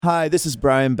Hi, this is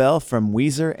Brian Bell from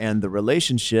Weezer and The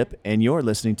Relationship, and you're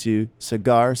listening to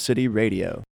Cigar City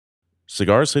Radio.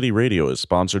 Cigar City Radio is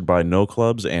sponsored by No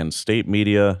Clubs and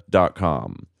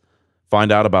StateMedia.com.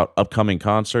 Find out about upcoming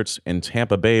concerts in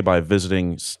Tampa Bay by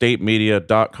visiting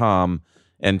StateMedia.com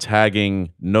and tagging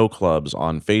No Clubs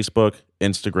on Facebook,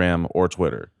 Instagram, or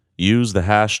Twitter. Use the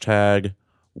hashtag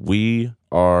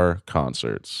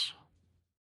 #WeAreConcerts.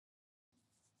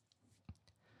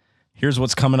 Here's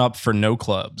what's coming up for No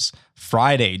Clubs.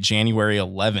 Friday, January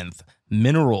 11th,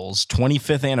 Minerals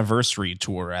 25th Anniversary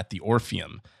Tour at the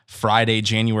Orpheum. Friday,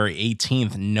 January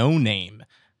 18th, No Name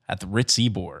at the Ritz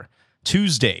Ybor.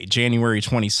 Tuesday, January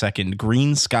 22nd,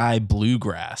 Green Sky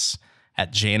Bluegrass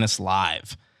at Janus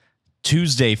Live.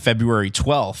 Tuesday, February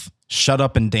 12th, Shut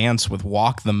Up and Dance with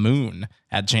Walk the Moon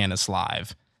at Janus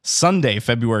Live. Sunday,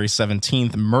 February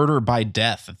 17th, Murder by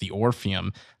Death at the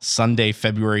Orpheum. Sunday,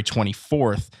 February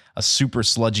 24th, a super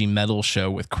sludgy metal show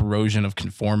with Corrosion of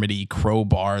Conformity,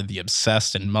 Crowbar, The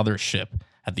Obsessed, and Mothership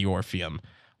at the Orpheum.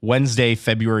 Wednesday,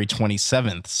 February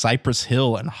 27th, Cypress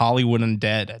Hill and Hollywood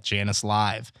Undead at Janus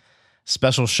Live.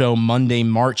 Special show Monday,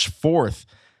 March 4th,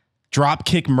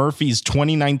 Dropkick Murphys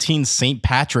 2019 St.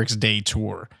 Patrick's Day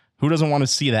Tour. Who doesn't want to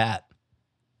see that?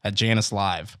 At Janus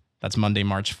Live. That's Monday,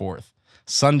 March 4th.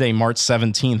 Sunday, March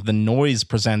 17th, The Noise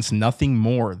presents Nothing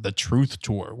More, The Truth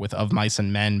Tour with Of Mice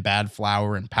and Men, Bad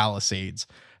Flower, and Palisades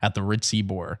at the Ritz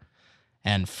Ybor.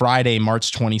 And Friday,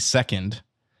 March 22nd,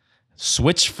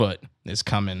 Switchfoot is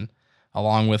coming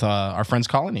along with our friends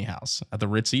Colony House at the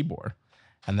Ritz Ybor.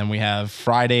 And then we have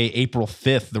Friday, April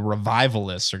 5th, The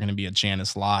Revivalists are going to be at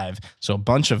Janus Live. So a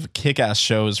bunch of kick-ass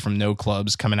shows from No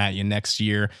Clubs coming at you next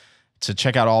year. To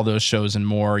check out all those shows and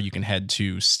more, you can head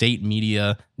to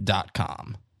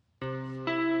statemedia.com.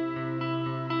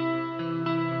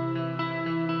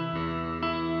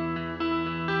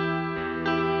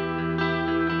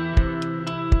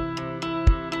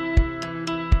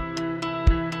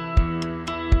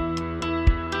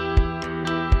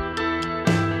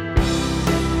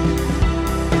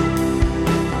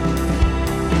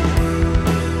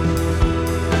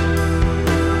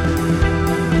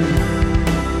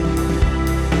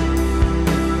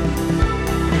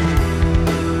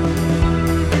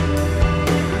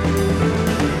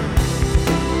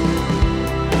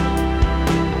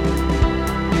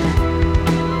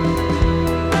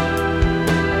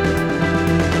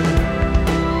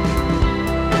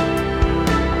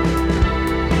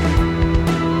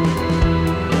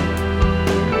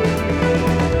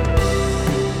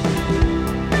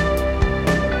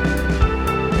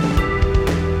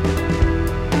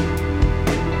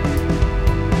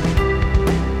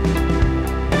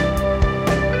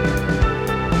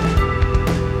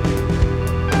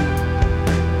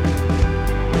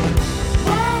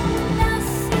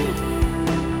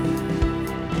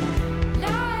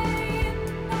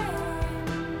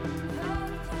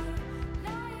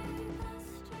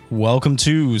 Welcome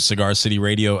to Cigar City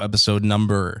Radio, episode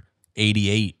number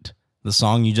 88. The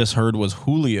song you just heard was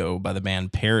Julio by the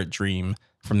band Parrot Dream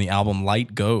from the album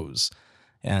Light Goes.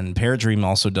 And Parrot Dream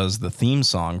also does the theme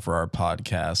song for our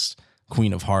podcast,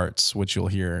 Queen of Hearts, which you'll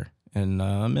hear in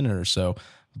a minute or so.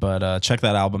 But check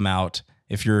that album out.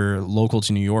 If you're local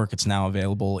to New York, it's now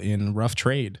available in Rough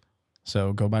Trade.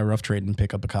 So go by Rough Trade and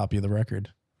pick up a copy of the record.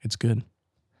 It's good.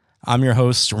 I'm your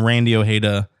host, Randy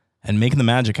Ojeda, and making the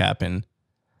magic happen.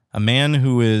 A man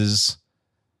who is,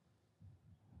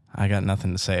 I got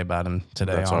nothing to say about him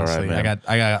today. That's honestly, all right, man.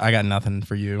 I got nothing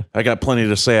for you. I got plenty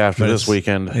to say after this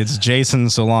weekend. It's Jason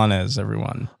Solanes,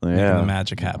 everyone. Making the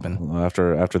magic happen.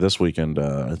 After this weekend,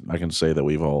 I can say that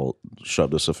we've all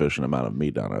shoved a sufficient amount of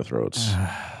meat down our throats.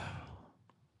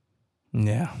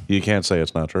 Yeah. You can't say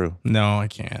it's not true. No, I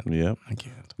can't. Yep. I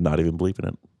can't. Not even bleeping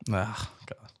it. God.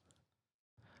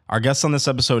 Our guest on this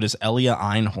episode is Elia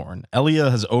Einhorn. Elia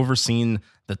has overseen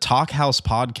the Talk House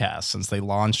podcast since they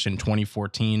launched in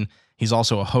 2014. He's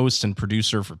also a host and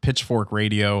producer for Pitchfork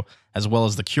Radio, as well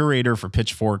as the curator for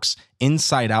Pitchfork's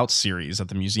Inside Out series at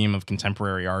the Museum of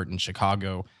Contemporary Art in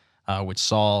Chicago, which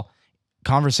saw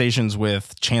conversations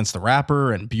with Chance the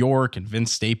Rapper and Bjork and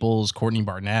Vince Staples, Courtney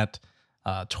Barnett,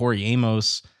 Tori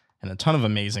Amos, and a ton of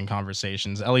amazing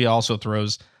conversations. Elia also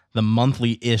throws the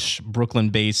monthly-ish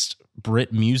Brooklyn-based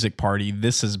Brit music party,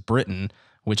 This Is Britain,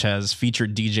 which has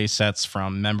featured DJ sets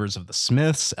from members of the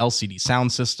Smiths, LCD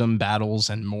Sound System, Battles,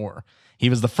 and more. He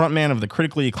was the frontman of the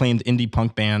critically acclaimed indie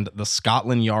punk band, the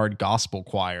Scotland Yard Gospel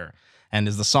Choir, and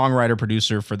is the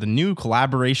songwriter-producer for the new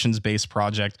collaborations-based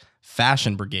project,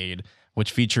 Fashion Brigade,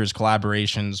 which features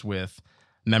collaborations with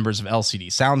members of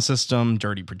LCD Sound System,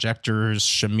 Dirty Projectors,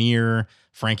 Shamir,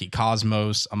 Frankie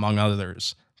Cosmos, among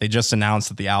others. They just announced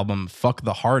that the album Fuck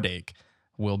the Heartache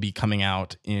will be coming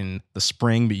out in the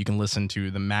spring, but you can listen to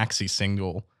the maxi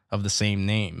single of the same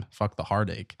name, Fuck the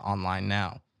Heartache, online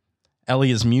now.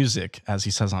 Elia's music, as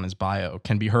he says on his bio,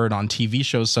 can be heard on TV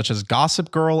shows such as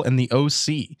Gossip Girl and The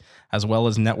OC, as well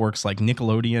as networks like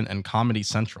Nickelodeon and Comedy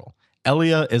Central.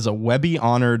 Elia is a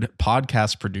Webby-honored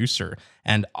podcast producer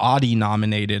and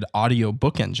Audie-nominated audio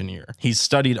book engineer. He's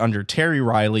studied under Terry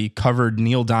Riley, covered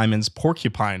Neil Diamond's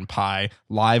Porcupine Pie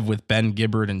live with Ben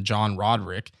Gibbard and John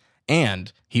Roderick,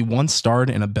 and he once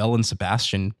starred in a Belle and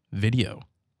Sebastian video.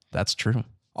 That's true.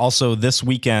 Also, this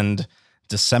weekend,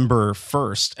 December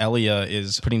 1st, Elia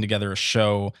is putting together a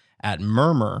show at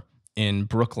Murmur in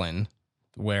Brooklyn,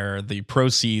 where the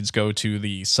proceeds go to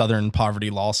the Southern Poverty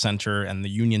Law Center and the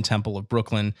Union Temple of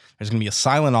Brooklyn. There's going to be a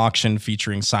silent auction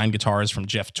featuring signed guitars from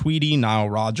Jeff Tweedy, Nile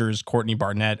Rodgers, Courtney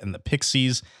Barnett, and the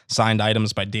Pixies, signed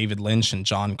items by David Lynch and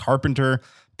John Carpenter,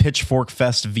 Pitchfork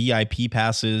Fest VIP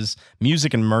passes,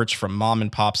 music and merch from Mom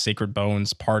and Pop, Sacred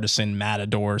Bones, Partisan,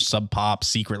 Matador, Sub Pop,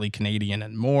 Secretly Canadian,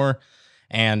 and more.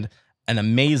 And an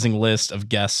amazing list of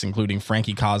guests, including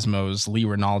Frankie Cosmos, Lee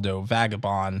Ronaldo,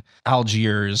 Vagabond,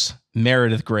 Algiers,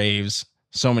 Meredith Graves,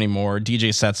 so many more.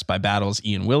 DJ sets by Battles,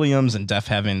 Ian Williams, and Def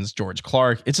Heaven's George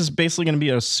Clark. It's just basically going to be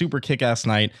a super kick-ass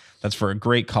night that's for a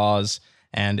great cause,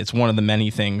 and it's one of the many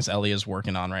things Elia's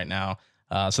working on right now.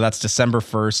 So that's December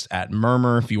 1st at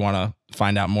Murmur. If you want to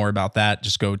find out more about that,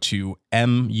 just go to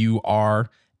murmrr.com.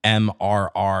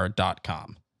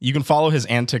 You can follow his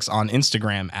antics on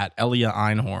Instagram at Elia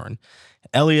Einhorn.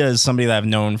 Elia is somebody that I've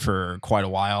known for quite a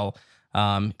while.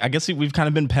 I guess we've kind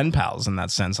of been pen pals in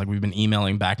that sense. Like, we've been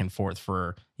emailing back and forth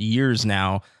for years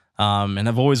now. And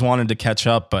I've always wanted to catch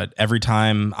up, but every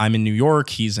time I'm in New York,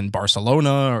 he's in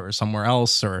Barcelona or somewhere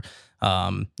else, or,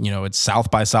 it's South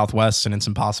by Southwest and it's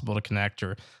impossible to connect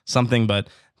or something. But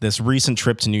this recent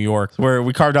trip to New York, where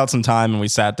we carved out some time and we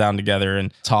sat down together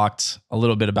and talked a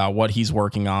little bit about what he's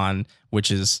working on, which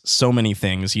is so many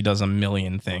things. He does a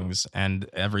million things, and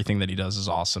everything that he does is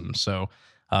awesome. So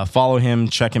follow him,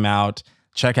 check him out.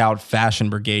 Check out Fashion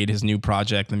Brigade, his new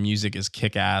project. The music is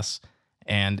kick-ass,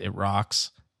 and it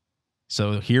rocks.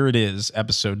 So here it is,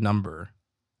 episode number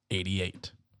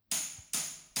 88.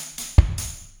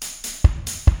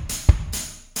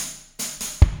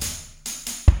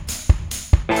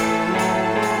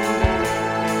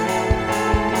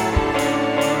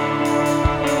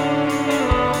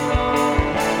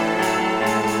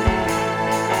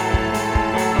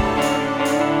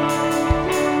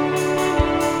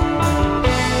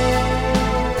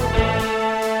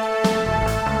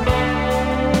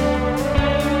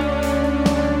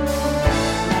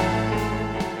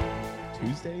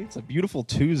 Beautiful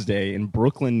Tuesday in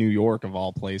Brooklyn, New York, of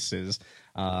all places.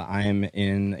 I am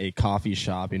in a coffee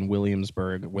shop in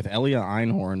Williamsburg with Elia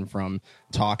Einhorn from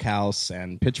Talk House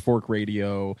and Pitchfork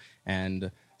Radio and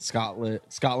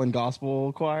Scotland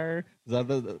Gospel Choir. Is that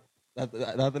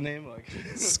the name? Like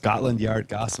Scotland Yard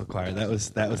Gospel Choir. That was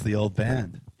the old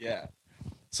band. Yeah.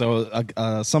 So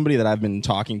somebody that I've been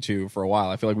talking to for a while,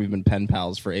 I feel like we've been pen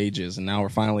pals for ages, and now we're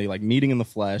finally like meeting in the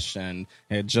flesh, and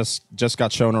it just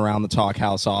got shown around the Talk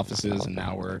House offices, and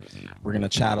now we're going to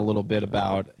chat a little bit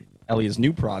about Elia's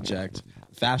new project,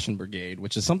 Fashion Brigade,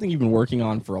 which is something you've been working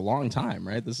on for a long time,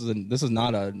 right? This is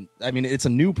not it's a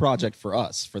new project for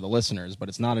us, for the listeners, but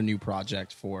it's not a new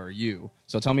project for you.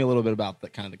 So tell me a little bit about the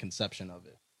kind of the conception of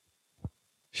it.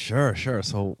 Sure.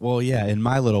 So, well, yeah, in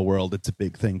my little world, it's a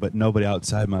big thing, but nobody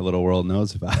outside my little world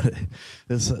knows about it.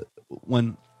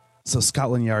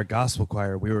 Scotland Yard Gospel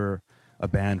Choir, we were a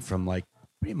band from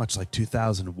pretty much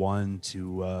 2001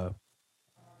 to,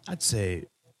 I'd say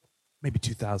maybe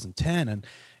 2010. And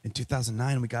in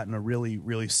 2009, we got in a really,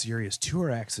 really serious tour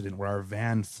accident where our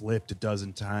van flipped a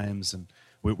dozen times, and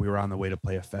we were on the way to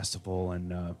play a festival,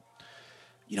 and,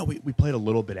 we played a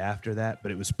little bit after that, but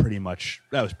that was pretty much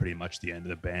the end of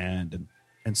the band.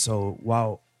 And so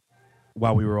while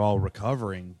we were all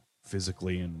recovering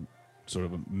physically and sort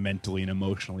of mentally and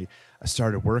emotionally, I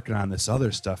started working on this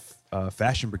other stuff,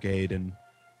 Fashion Brigade, and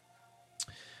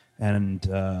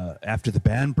after the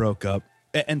band broke up,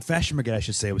 and Fashion Brigade, I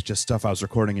should say, was just stuff I was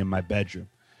recording in my bedroom.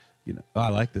 I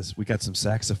like this. We got some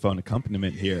saxophone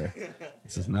accompaniment here.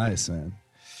 This is nice, man.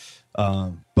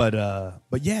 But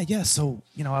yeah. So,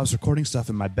 I was recording stuff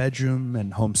in my bedroom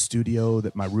and home studio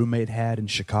that my roommate had in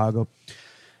Chicago.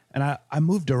 And I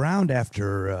moved around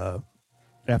after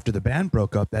the band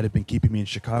broke up. That had been keeping me in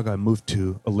Chicago. I moved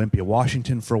to Olympia,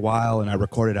 Washington for a while, and I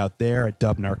recorded out there at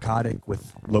Dub Narcotic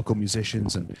with local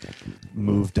musicians, and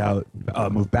moved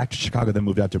back to Chicago, then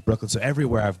moved out to Brooklyn. So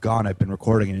everywhere I've gone, I've been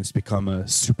recording, and it's become a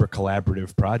super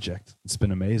collaborative project. It's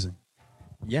been amazing.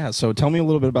 Yeah, so tell me a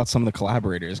little bit about some of the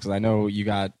collaborators, because I know you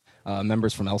got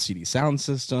members from LCD Sound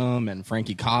System and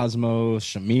Frankie Cosmos,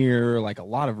 Shamir, like a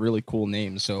lot of really cool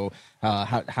names. So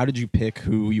how did you pick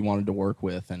who you wanted to work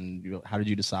with, and how did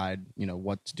you decide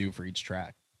what to do for each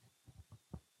track?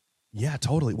 Yeah,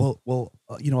 totally. Well,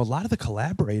 a lot of the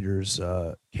collaborators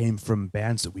came from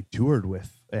bands that we toured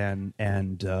with, and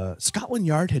Scotland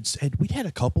Yard we'd had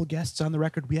a couple guests on the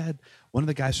record. We had one of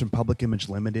the guys from Public Image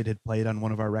Limited had played on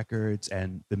one of our records,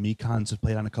 and the Mekons had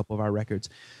played on a couple of our records.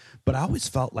 But I always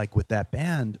felt like with that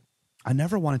band, I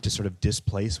never wanted to sort of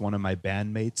displace one of my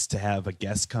bandmates to have a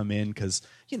guest come in because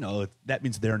that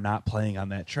means they're not playing on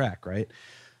that track, right?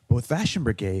 But with Fashion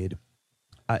Brigade,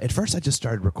 at first I just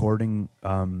started recording.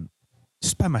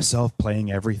 Just by myself,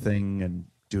 playing everything and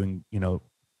doing,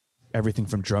 everything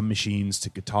from drum machines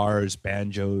to guitars,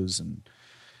 banjos, and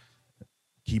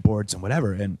keyboards and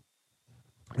whatever. And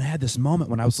I had this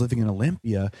moment when I was living in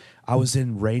Olympia. I was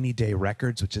in Rainy Day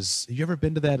Records, have you ever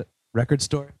been to that record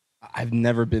store? I've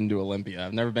never been to Olympia.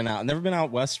 I've never been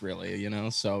out west, really,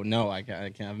 so no, I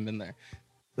haven't been there.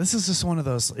 This is just one of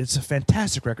those, it's a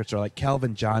fantastic record store. Like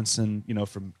Calvin Johnson,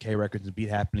 from K Records and Beat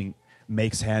Happening,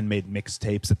 makes handmade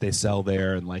mixtapes that they sell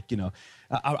there, and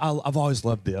I've always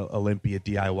loved the Olympia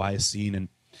DIY scene,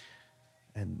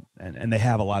 and they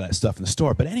have a lot of that stuff in the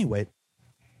store. But anyway,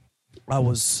 I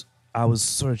was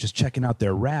sort of just checking out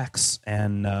their racks,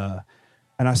 and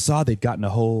I saw they'd gotten a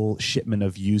whole shipment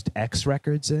of used X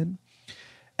records in,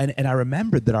 and I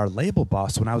remembered that our label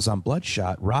boss, when I was on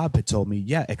Bloodshot, Rob, had told me,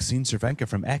 yeah, Exene Cervenka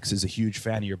from X is a huge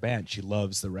fan of your band. She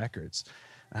loves the records.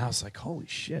 And I was like, holy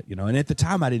shit, And at the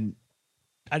time, I didn't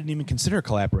even consider a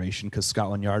collaboration because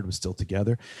Scotland Yard was still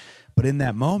together. But in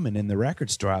that moment in the record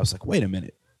store, I was like, wait a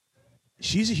minute.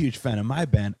 She's a huge fan of my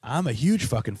band. I'm a huge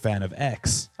fucking fan of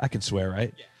X. I can swear,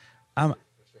 right? Yeah.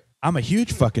 I'm a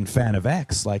huge fucking fan of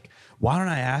X. Like, why don't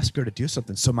I ask her to do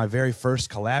something? So my very first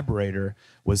collaborator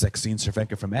was Exene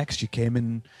Cervenka from X. She came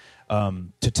in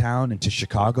to town and to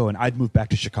Chicago, and I'd moved back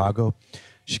to Chicago.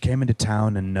 She came into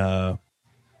town, and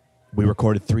we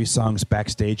recorded 3 songs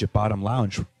backstage at Bottom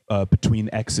Lounge between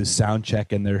X's sound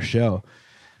check and their show.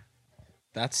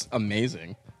 That's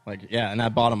amazing. And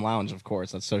that Bottom Lounge, of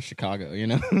course, that's so Chicago,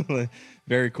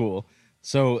 Very cool.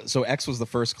 So X was the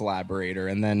first collaborator,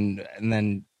 and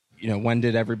then when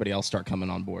did everybody else start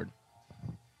coming on board?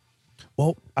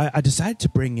 Well, I decided to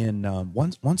bring in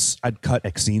once I'd cut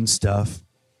Exene's stuff,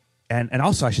 and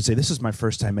also I should say this is my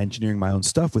first time engineering my own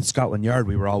stuff. With Scotland Yard,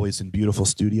 we were always in beautiful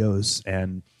studios,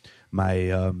 and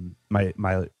my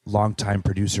longtime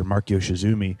producer Mark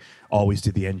Yoshizumi always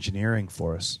did the engineering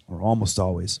for us, or almost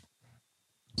always.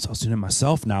 So I was doing it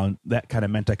myself now, and that kind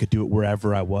of meant I could do it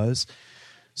wherever I was.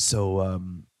 So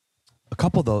a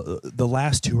couple of the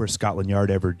last tour Scotland Yard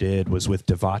ever did was with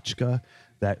Devotchka,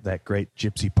 that great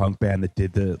gypsy punk band that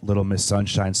did the Little Miss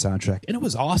Sunshine soundtrack, and it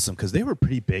was awesome because they were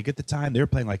pretty big at the time. They were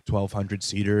playing like 1,200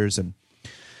 seaters, and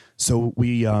so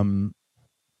we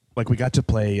got to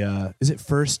play. Is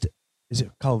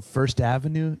it called First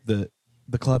Avenue, the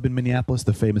club in Minneapolis,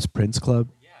 the famous Prince Club?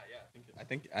 Yeah.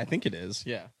 I think it is.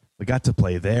 Yeah. We got to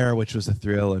play there, which was a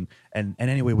thrill. And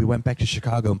anyway, we went back to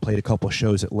Chicago and played a couple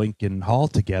shows at Lincoln Hall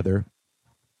together.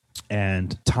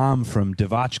 And Tom from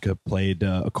Devotchka played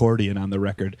accordion on the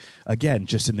record, again,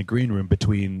 just in the green room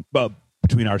between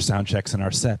our sound checks and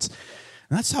our sets.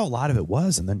 And that's how a lot of it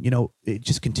was. And then, it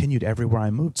just continued everywhere I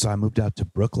moved. So I moved out to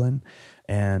Brooklyn,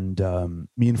 and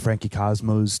me and Frankie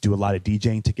Cosmos do a lot of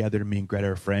DJing together. Me and Greta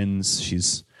are friends.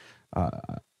 She's...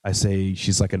 I say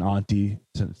she's like an auntie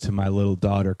to my little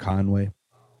daughter, Conway.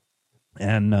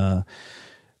 And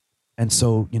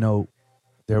so,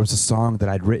 there was a song that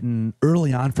I'd written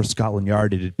early on for Scotland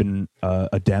Yard. It had been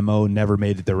a demo, never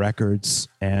made it the records.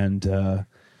 And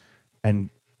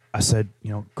I said,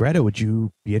 Greta, would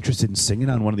you be interested in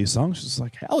singing on one of these songs? She's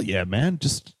like, hell yeah, man.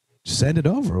 Just send it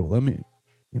over. Let me,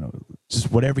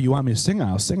 just whatever you want me to sing on,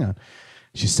 I'll sing on.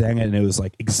 She sang it, and it was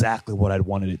like exactly what I'd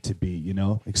wanted it to be,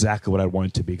 exactly what I wanted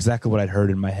it to be, exactly what I'd heard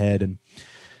in my head.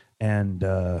 And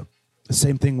the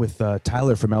same thing with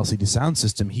Tyler from LCD Sound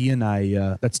System. He and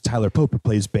I, that's Tyler Pope, who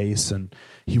plays bass, and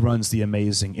he runs the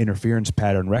amazing Interference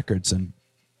Pattern Records. And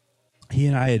he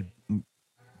and I had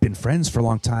been friends for a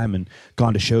long time and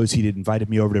gone to shows. He'd invited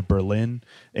me over to Berlin.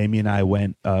 Amy and I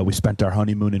went, we spent our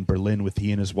honeymoon in Berlin with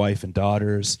he and his wife and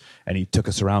daughters, and he took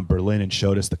us around Berlin and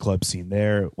showed us the club scene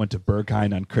there. Went to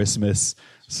Berghain on Christmas.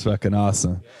 It's fucking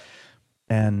awesome.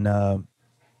 And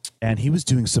he was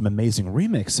doing some amazing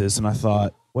remixes, and I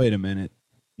thought, wait a minute,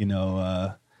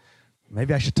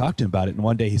 maybe I should talk to him about it. And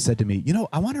one day he said to me,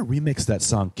 I want to remix that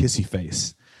song Kissy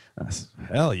Face. I said,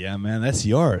 hell yeah, man, that's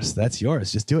yours.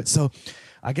 Just do it. So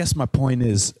I guess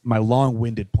my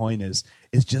long-winded point is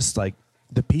just like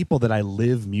the people that I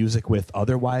live music with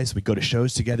otherwise. We go to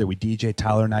shows together, we DJ.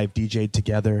 Tyler and I have DJ'd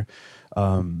together.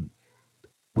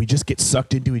 We just get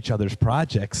sucked into each other's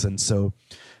projects. And so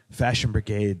Fashion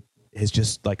Brigade has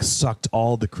just like sucked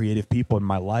all the creative people in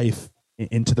my life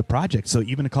into the project. So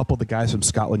even a couple of the guys from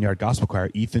Scotland Yard Gospel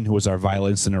Choir, Ethan, who was our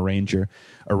violinist and arranger,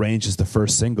 arranges the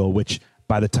first single, which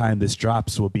by the time this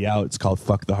drops will be out. It's called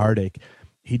Fuck the Heartache.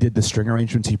 He did the string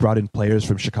arrangements. He brought in players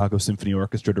from Chicago Symphony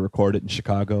Orchestra to record it in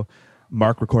Chicago.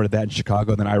 Mark recorded that in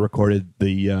Chicago. Then I recorded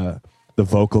the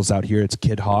vocals out here. It's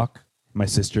Kid Hawk, my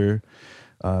sister.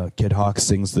 Kid Hawk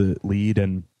sings the lead.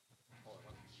 And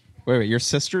wait, your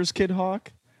sister's Kid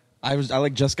Hawk? I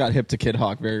just got hip to Kid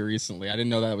Hawk very recently. I didn't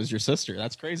know that was your sister.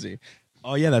 That's crazy.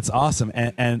 Oh yeah, that's awesome.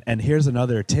 And here's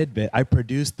another tidbit. I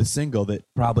produced the single that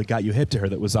probably got you hip to her.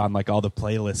 That was on like all the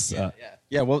playlists.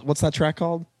 Yeah. What's that track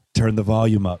called? Turn the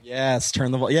Volume Up. Yes,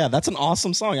 Turn the Volume. Yeah, that's an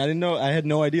awesome song. I didn't know. I had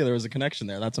no idea there was a connection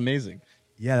there. That's amazing.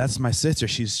 Yeah, that's my sister.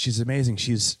 She's amazing.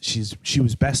 She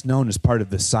was best known as part of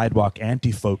the sidewalk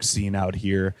anti-folk scene out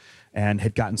here, and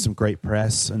had gotten some great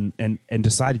press, and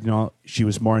decided, she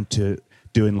was more into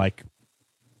doing like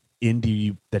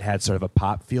indie that had sort of a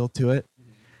pop feel to it.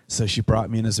 So she brought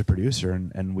me in as a producer,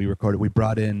 and we recorded. We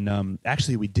brought in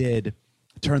we did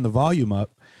Turn the Volume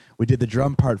Up. We did the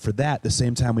drum part for that the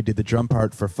same time we did the drum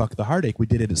part for Fuck the Heartache. We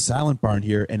did it at Silent Barn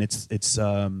here, and it's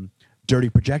Dirty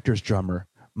Projector's drummer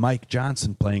Mike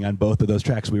Johnson playing on both of those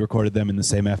tracks. We recorded them in the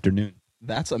same afternoon.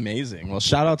 That's amazing. Well,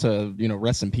 shout out to,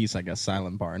 rest in peace, I guess,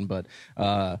 Silent Barn. But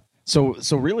so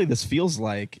really this feels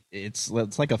like it's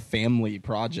like a family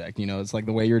project. It's like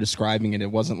the way you're describing it.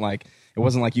 It wasn't like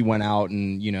you went out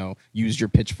and, used your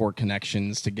Pitchfork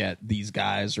connections to get these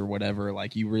guys or whatever.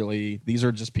 Like these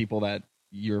are just people that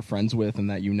you're friends with and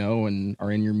that and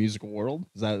are in your musical world.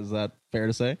 Is that fair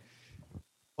to say?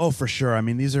 Oh, for sure. I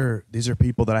mean, these are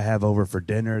people that I have over for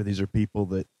dinner. These are people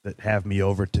that have me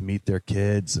over to meet their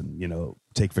kids and,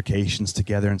 take vacations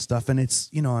together and stuff. And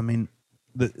it's,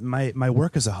 my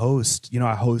work as a host,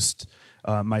 I host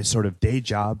my sort of day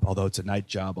job, although it's a night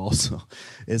job also,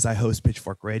 is I host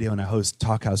Pitchfork Radio and I host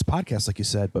Talk House Podcast, like you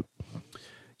said. But,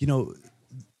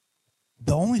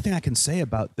 the only thing I can say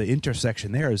about the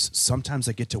intersection there is sometimes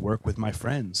I get to work with my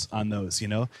friends on those,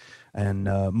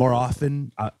 and more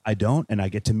often I don't, and I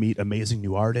get to meet amazing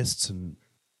new artists and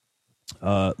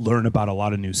learn about a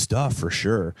lot of new stuff for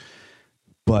sure.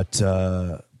 But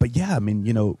yeah, I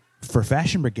mean, for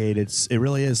Fashion Brigade, it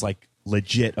really is like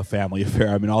legit a family affair.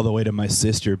 I mean, all the way to my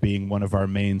sister being one of our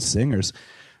main singers,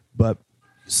 but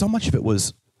so much of it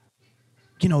was,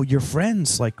 your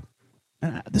friends like.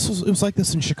 And it was like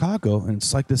this in Chicago, and it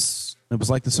was like this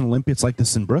in Olympia, it's like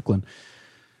this in Brooklyn.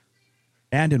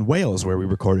 And in Wales, where we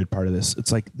recorded part of this.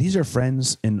 It's like these are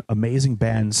friends in amazing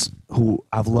bands who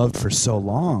I've loved for so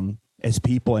long as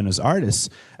people and as artists,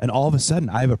 and all of a sudden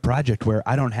I have a project where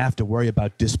I don't have to worry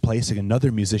about displacing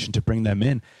another musician to bring them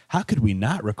in. How could we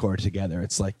not record together?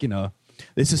 It's like,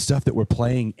 this is stuff that we're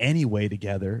playing anyway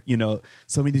together.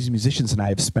 So many of these musicians and I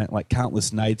have spent like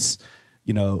countless nights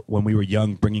when we were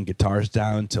young, bringing guitars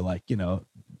down to like,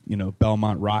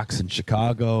 Belmont Rocks in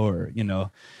Chicago or,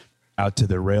 out to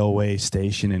the railway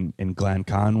station in Glen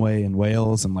Conway in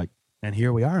Wales. And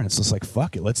here we are. And it's just like,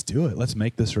 fuck it. Let's do it. Let's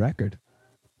make this record.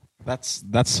 That's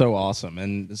so awesome.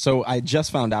 And so I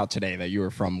just found out today that you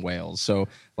were from Wales. So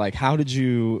like, how did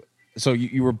you, so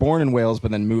you were born in Wales,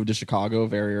 but then moved to Chicago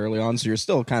very early on. So you're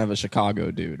still kind of a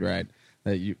Chicago dude, right?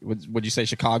 Would you say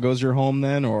Chicago's your home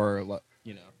then, or,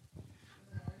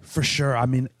 For sure. I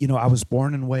mean, I was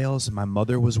born in Wales and my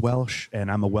mother was Welsh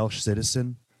and I'm a Welsh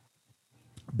citizen.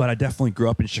 But I definitely grew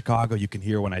up in Chicago. You can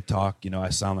hear when I talk, I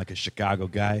sound like a Chicago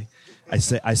guy. I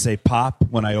say pop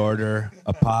when I order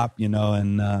a pop,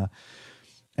 and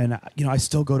I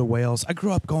still go to Wales. I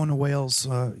grew up going to Wales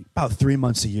about 3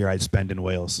 months a year I'd spend in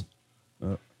Wales.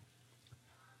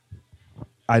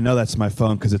 I know that's my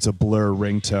phone because it's a Blur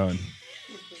ringtone.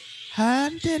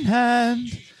 Hand in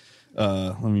hand.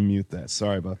 Let me mute that.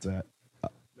 Sorry about that.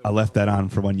 I left that on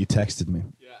for when you texted me.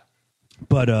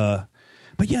 Yeah.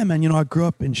 But yeah, man, I grew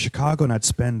up in Chicago and I'd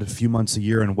spend a few months a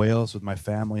year in Wales with my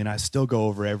family, and I still go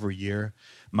over every year.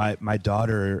 My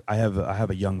daughter, I have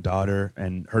a young daughter,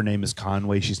 and her name is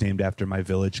Conway. She's named after my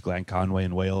village, Glen Conway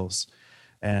in Wales.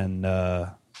 And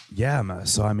yeah,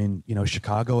 so I mean,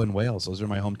 Chicago and Wales, those are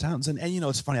my hometowns. And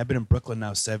it's funny, I've been in Brooklyn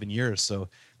now 7 years, so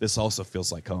this also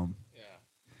feels like home.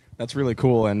 That's really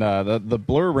cool. And the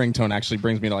Blur ringtone actually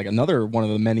brings me to like another one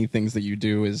of the many things that you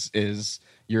do is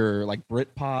your like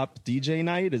Britpop DJ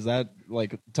night. Is that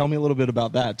like, tell me a little bit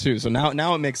about that too. So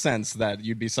now it makes sense that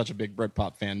you'd be such a big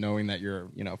Britpop fan, knowing that you're,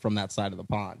 from that side of the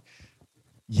pond.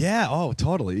 Yeah. Oh,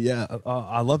 totally. Yeah.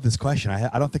 I love this question.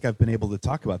 I don't think I've been able to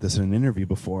talk about this in an interview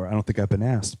before. I don't think I've been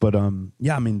asked, but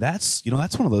yeah, I mean, that's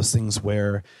one of those things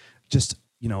where just,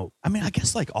 I mean, I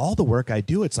guess like all the work I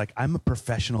do, it's like I'm a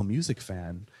professional music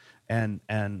fan.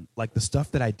 And like the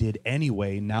stuff that I did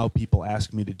anyway, now people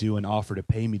ask me to do and offer to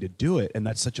pay me to do it. And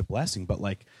that's such a blessing. But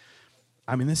like,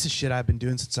 I mean, this is shit I've been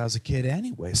doing since I was a kid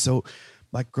anyway. So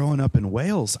like growing up in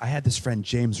Wales, I had this friend,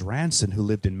 James Ranson, who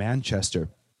lived in Manchester,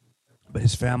 but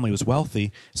his family was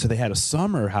wealthy. So they had a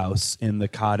summer house in the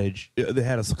cottage. They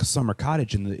had a summer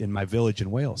cottage in my village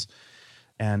in Wales.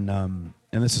 And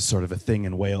this is sort of a thing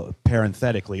in Wales,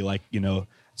 parenthetically, like,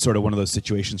 sort of one of those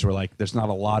situations where like there's not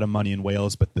a lot of money in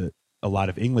Wales, but a lot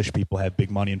of English people have big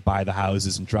money and buy the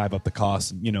houses and drive up the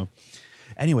costs. And,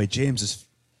 anyway, James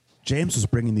was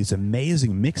bringing these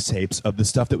amazing mixtapes of the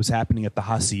stuff that was happening at the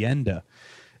Hacienda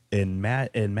in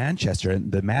Manchester,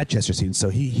 and the Manchester scene. So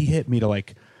he hit me to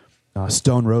like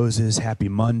Stone Roses, Happy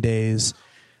Mondays,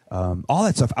 all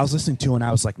that stuff I was listening to when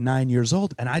I was like 9 years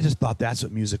old, and I just thought that's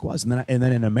what music was. And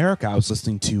then in America, I was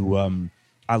listening to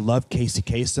I love Casey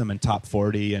Kasem and Top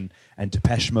 40 and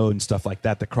Depeche Mode and stuff like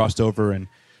that crossed over, and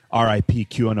R.I.P.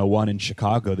 Q101 in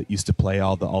Chicago that used to play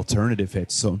all the alternative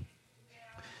hits. So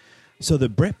the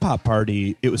Britpop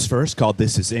party, it was first called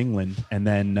This Is England, and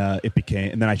then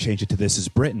and then I changed it to This Is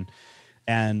Britain.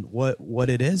 And what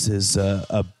it is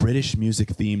a British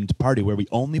music themed party where we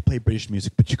only play British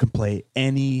music, but you can play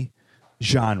any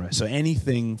genre. So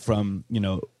anything from,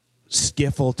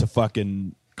 skiffle to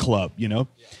fucking club, Yeah.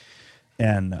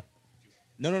 And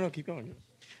No, keep going.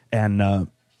 And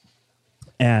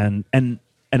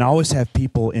I always have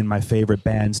people in my favorite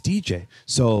bands DJ.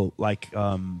 So like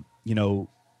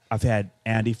I've had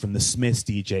Andy from the Smiths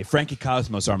DJ. Frankie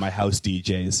Cosmos are my house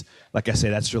DJs. Like I say,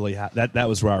 that's really that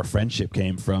was where our friendship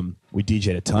came from. We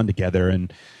DJed a ton together,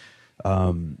 and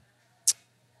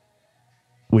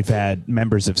we've had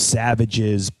members of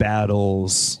Savages,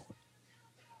 Battles,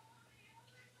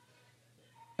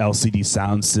 LCD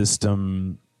Sound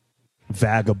System,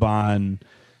 Vagabond.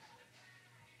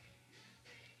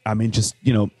 I mean, just,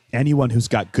 anyone who's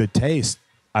got good taste,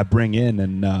 I bring in,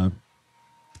 and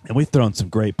we've thrown some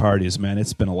great parties, man.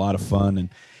 It's been a lot of fun,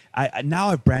 and now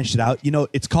I've branched it out.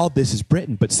 It's called This Is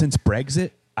Britain, but since Brexit,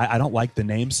 I don't like the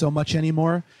name so much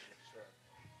anymore.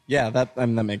 Yeah, that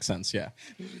makes sense. Yeah,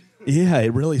 yeah,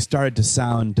 it really started to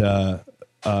sound. I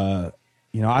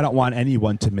don't want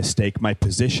anyone to mistake my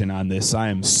position on this. I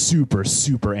am super,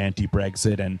 super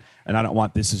anti-Brexit, and I don't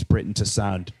want This Is Britain to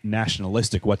sound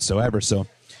nationalistic whatsoever. So,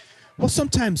 well,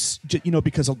 sometimes,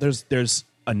 because there's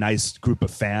a nice group of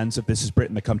fans of This Is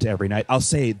Britain that come to every night, I'll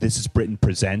say This Is Britain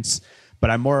Presents, but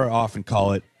I more often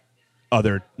call it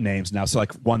other names now. So,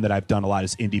 like, one that I've done a lot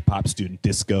is Indie Pop Student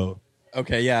Disco.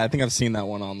 Okay, yeah, I think I've seen that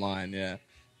one online, yeah.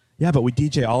 Yeah, but we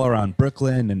DJ all around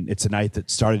Brooklyn, and it's a night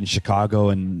that started in Chicago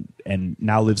and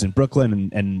now lives in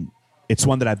Brooklyn, and it's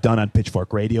one that I've done on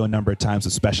Pitchfork Radio a number of times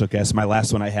with special guests. My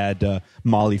last one, I had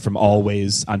Molly from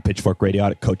Always on Pitchfork Radio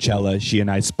out at Coachella. She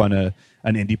and I spun an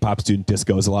Indie Pop Student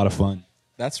Disco. It was a lot of fun.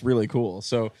 That's really cool.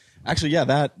 So actually, yeah,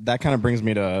 that kind of brings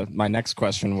me to my next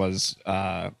question was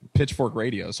Pitchfork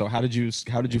Radio. So how did you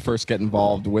first get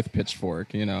involved with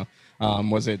Pitchfork?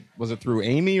 Was it through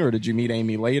Amy, or did you meet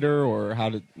Amy later, or how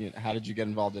did you get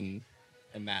involved in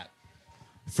that?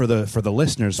 For the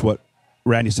listeners, what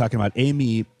Randy's talking about,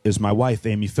 Amy is my wife,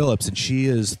 Amy Phillips, and she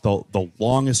is the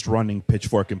longest running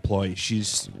Pitchfork employee.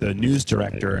 She's the news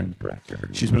director, and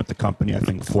she's been at the company, I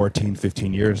think, 14,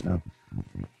 15 years now.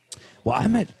 Well,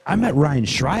 I met Ryan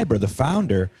Schreiber, the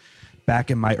founder, back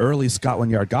in my early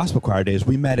Scotland Yard Gospel Choir days.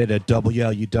 We met at a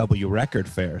WLUW record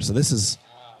fair. So this is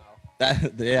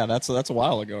that's a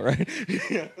while ago, right?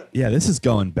 Yeah, this is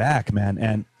going back,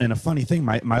 man. And a funny thing,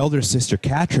 my older sister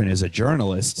Katrin is a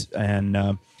journalist,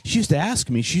 and she used to ask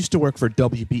me. She used to work for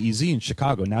WBEZ in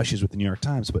Chicago. Now she's with the New York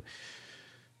Times, but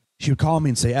she would call me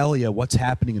and say, "Elia, what's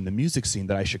happening in the music scene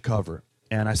that I should cover?"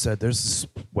 And I said, "There's this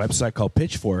website called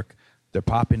Pitchfork. They're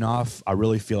popping off. I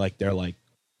really feel like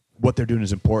what they're doing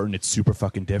is important. It's super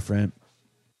fucking different."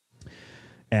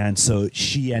 And so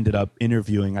she ended up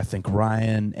interviewing, I think,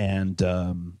 Ryan and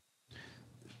I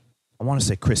want to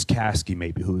say Chris Kasky,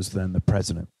 maybe, who was then the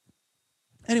president.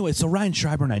 Anyway, so Ryan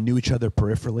Schreiber and I knew each other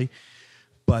peripherally,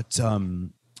 but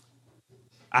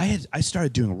I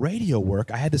started doing radio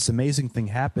work. I had this amazing thing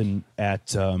happen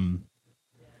at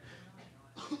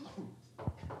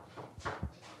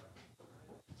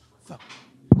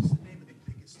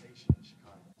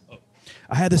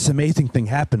I had this amazing thing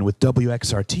happen with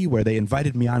WXRT where they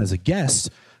invited me on as a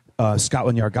guest,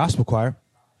 Scotland Yard Gospel Choir,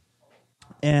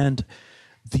 and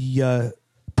the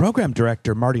program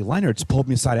director, Marty Leonards, pulled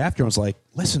me aside after and was like,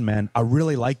 listen, man, I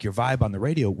really like your vibe on the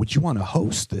radio. Would you want to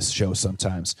host this show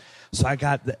sometimes? So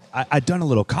I'd done a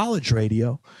little college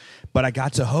radio, but I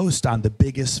got to host on the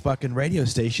biggest fucking radio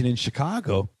station in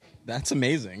Chicago. That's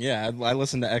amazing. Yeah, I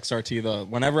listened to XRT.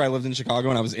 Whenever I lived in Chicago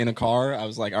and I was in a car, I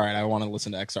was like, all right, I want to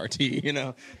listen to XRT, you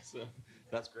know? So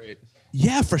that's great.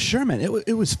 Yeah, for sure, man.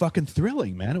 It was fucking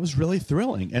thrilling, man. It was really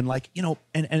thrilling. And like, you know,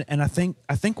 and I think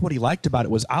what he liked about it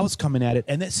was I was coming at it,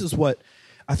 and this is why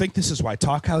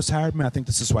Talkhouse hired me. I think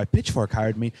this is why Pitchfork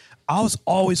hired me. I was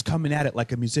always coming at it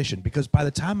like a musician, because by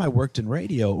the time I worked in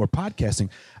radio or podcasting,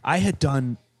 I had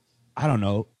done, I don't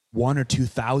know, 1,000 or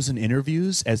 2,000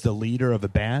 interviews as the leader of a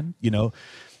band, you know.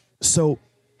 So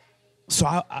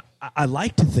I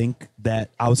like to think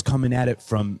that I was coming at it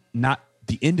from not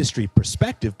the industry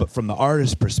perspective, but from the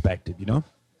artist perspective, you know?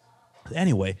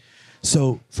 Anyway,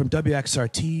 so from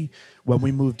WXRT, when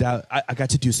we moved out, I got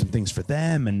to do some things for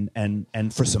them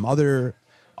and for some other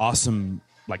awesome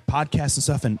like podcasts and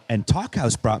stuff. And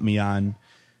Talkhouse brought me on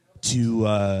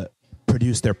to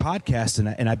produce their podcast,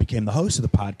 and I became the host of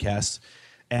the podcast.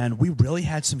 And we really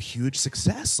had some huge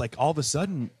success. Like all of a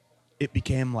sudden, it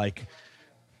became like,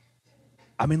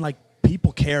 I mean, like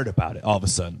people cared about it all of a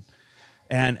sudden.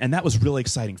 And that was really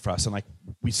exciting for us. And like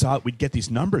we'd get these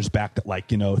numbers back that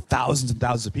like, you know, thousands and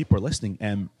thousands of people are listening.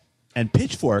 And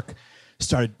Pitchfork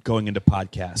started going into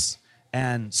podcasts.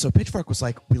 And so Pitchfork was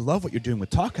like, we love what you're doing with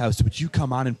Talkhouse. Would you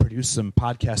come on and produce some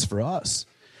podcasts for us?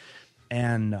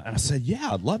 And I said,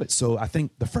 yeah, I'd love it. So I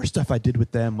think the first stuff I did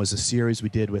with them was a series we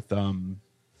did with,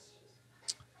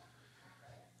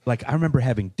 like I remember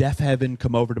having Deaf Heaven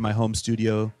come over to my home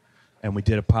studio, and we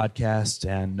did a podcast,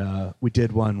 and we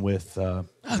did one with a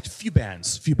few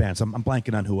bands. I'm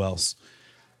blanking on who else.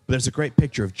 But there's a great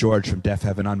picture of George from Deaf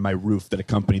Heaven on my roof that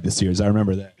accompanied the series. I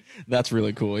remember that. That's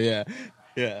really cool. Yeah.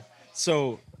 Yeah.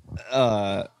 So,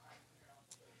 what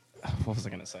was I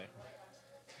going to say?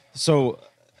 So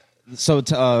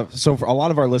for a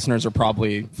lot of our listeners are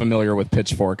probably familiar with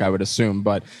Pitchfork, I would assume,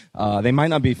 but they might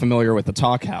not be familiar with the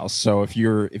Talkhouse. So if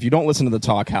you don't listen to the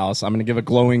Talkhouse, I'm going to give a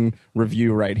glowing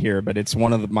review right here. But it's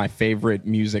one of my favorite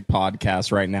music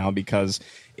podcasts right now because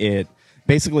it's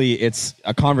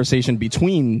a conversation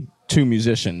between two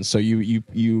musicians. So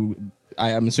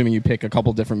I'm assuming you pick a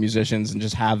couple different musicians and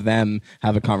just have them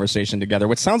have a conversation together,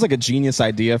 which sounds like a genius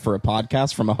idea for a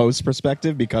podcast from a host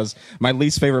perspective, because my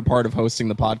least favorite part of hosting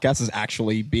the podcast is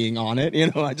actually being on it.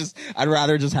 You know, I'd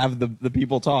rather just have the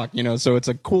people talk, you know, so it's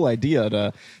a cool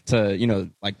idea to, you know,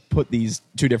 like put these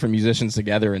two different musicians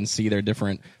together and see their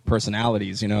different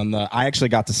personalities, you know, and I actually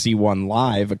got to see one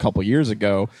live a couple years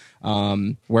ago,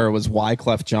 where it was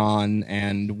Wyclef Jean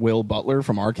and Will Butler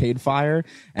from Arcade Fire,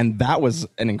 and that was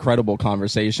an incredible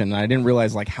conversation. And I didn't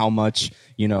realize like how much,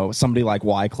 you know, somebody like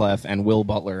Wyclef and Will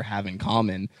Butler have in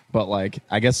common. But like,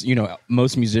 I guess, you know,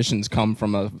 most musicians come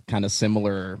from a kind of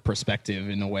similar perspective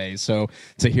in a way. So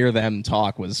to hear them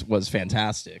talk was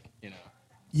fantastic, you know.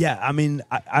 Yeah, I mean,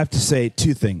 I have to say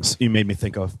two things you made me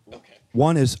think of. Okay.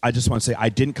 One is I just want to say I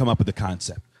didn't come up with the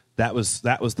concept. That was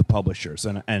the publishers,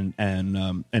 and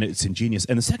it's ingenious.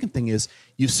 And the second thing is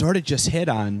you sort of just hit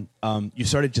on,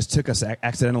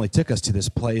 accidentally took us to this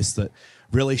place that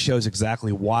really shows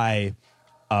exactly why,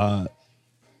 sort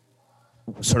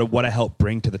of what I helped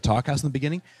bring to the Talkhouse in the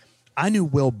beginning. I knew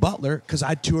Will Butler because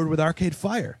I toured with Arcade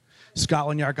Fire.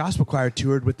 Scotland Yard Gospel Choir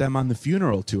toured with them on the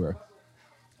Funeral tour.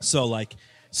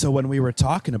 So when we were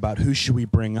talking about who should we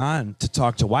bring on to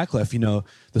talk to Wyclef, you know,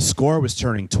 the score was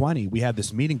turning 20. We had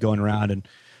this meeting going around,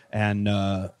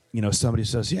 and you know, somebody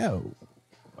says, yeah,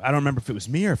 I don't remember if it was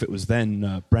me or if it was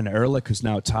then Brenda Ehrlich, who's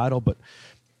now at Tidal, but,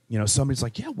 you know, somebody's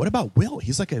like, yeah, what about Will?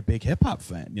 He's like a big hip-hop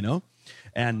fan, you know?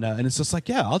 And it's just like,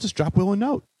 yeah, I'll just drop Will a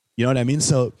note. You know what I mean?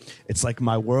 So it's like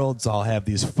my worlds all have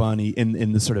these funny,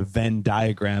 in the sort of Venn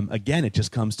diagram. Again, it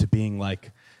just comes to being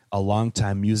like a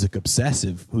longtime music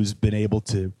obsessive who's been able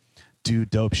to do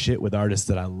dope shit with artists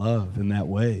that I love in that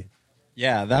way.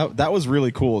 Yeah, that was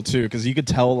really cool too, because you could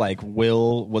tell like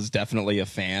Will was definitely a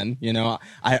fan. You know,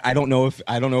 I don't know if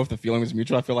the feeling was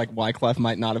mutual. I feel like Wyclef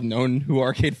might not have known who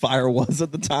Arcade Fire was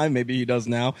at the time. Maybe he does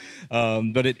now.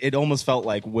 But it almost felt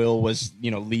like Will was,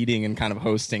 you know, leading and kind of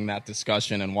hosting that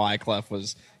discussion, and Wyclef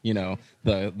was, you know,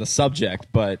 the subject.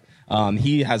 But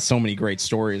he has so many great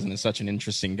stories and is such an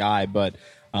interesting guy. But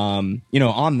you know,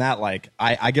 on that, like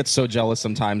I get so jealous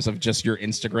sometimes of just your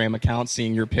Instagram account,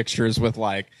 seeing your pictures with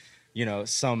like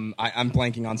I'm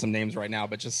blanking on some names right now,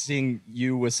 but just seeing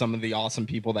you with some of the awesome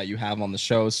people that you have on the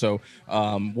show. So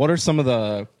what are some of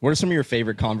your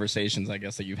favorite conversations, I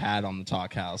guess, that you've had on the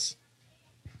Talk House?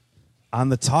 On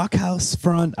the Talk House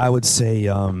front, I would say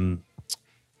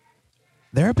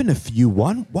there have been a few.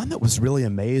 One that was really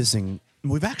amazing.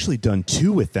 We've actually done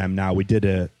two with them now. We did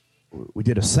a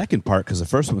second part because the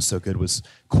first one was so good, was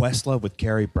Questlove with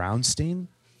Carrie Brownstein.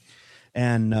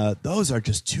 And those are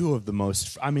just two of the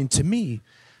most, I mean, to me,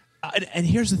 and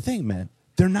here's the thing, man,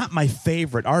 they're not my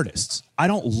favorite artists. I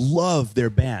don't love their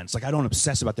bands. Like, I don't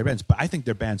obsess about their bands, but I think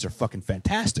their bands are fucking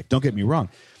fantastic. Don't get me wrong.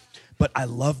 But I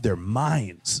love their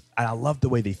minds. And I love the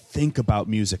way they think about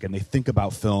music and they think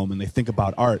about film and they think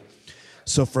about art.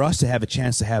 So for us to have a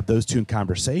chance to have those two in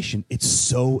conversation, it's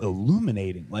so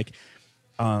illuminating. Like,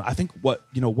 I think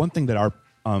one thing that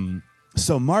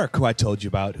so Mark, who I told you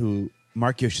about,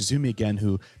 Mark Yoshizumi again,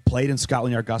 who played in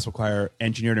Scotland Yard Gospel Choir,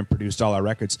 engineered and produced all our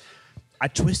records. I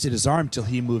twisted his arm till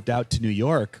he moved out to New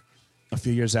York a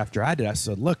few years after I did. I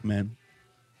said, look, man,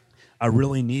 I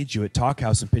really need you at Talk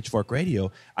House and Pitchfork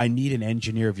Radio. I need an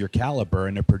engineer of your caliber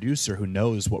and a producer who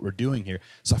knows what we're doing here.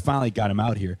 So I finally got him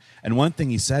out here. And one thing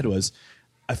he said was,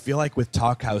 I feel like with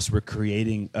Talk House, we're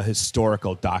creating a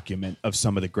historical document of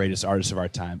some of the greatest artists of our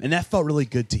time. And that felt really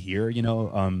good to hear,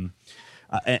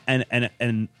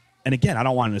 And again, I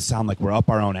don't want it to sound like we're up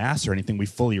our own ass or anything. We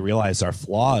fully realize our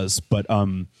flaws, but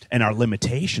and our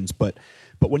limitations. But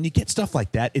when you get stuff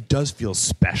like that, it does feel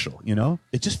special.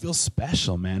 It just feels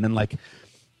special, man. And like,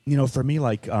 for me,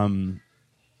 like on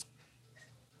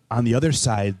the other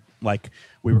side, like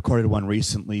we recorded one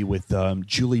recently with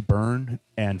Julie Byrne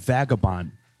and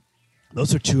Vagabond.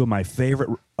 Those are two of my favorite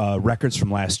records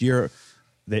from last year.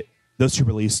 Those two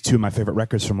released two of my favorite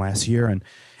records from last year,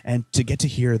 and to get to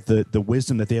hear the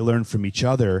wisdom that they learned from each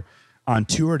other on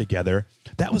tour together,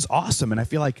 that was awesome. And I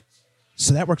feel like,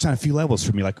 so that works on a few levels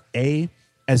for me. Like,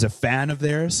 as a fan of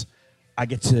theirs, I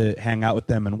get to hang out with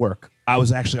them and work. I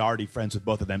was actually already friends with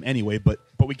both of them anyway, but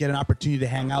we get an opportunity to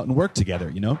hang out and work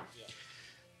together, Yeah.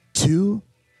 Two,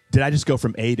 did I just go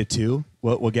from A to two?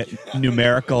 We'll get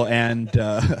numerical and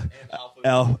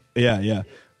L. Yeah.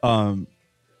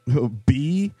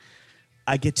 B,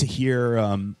 I get to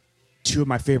hear two of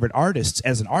my favorite artists.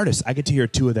 As an artist, I get to hear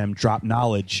two of them drop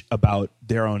knowledge about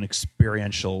their own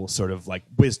experiential sort of like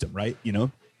wisdom, right?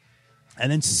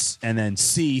 And then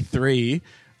C3,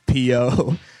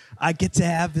 PO, I get to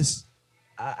have this.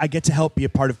 I get to help be a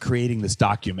part of creating this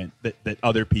document that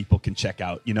other people can check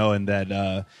out, and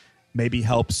that maybe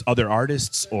helps other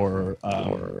artists or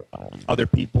other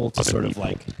people to sort of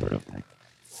like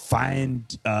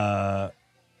find a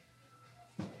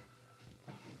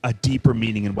deeper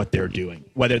meaning in what they're doing,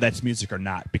 whether that's music or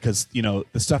not, because, the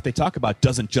stuff they talk about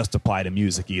doesn't just apply to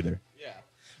music either. Yeah.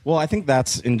 Well, I think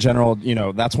that's in general,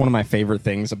 that's one of my favorite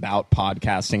things about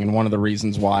podcasting. And one of the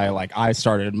reasons why, like, I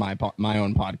started my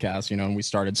own podcast, and we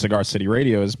started Cigar City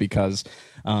Radio is because,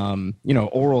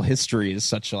 oral history is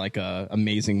such like a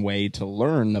amazing way to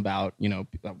learn about,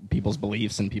 people's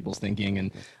beliefs and people's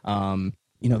thinking. And,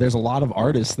 there's a lot of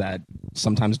artists that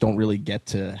sometimes don't really get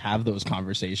to have those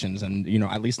conversations, and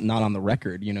at least not on the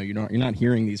record. You're not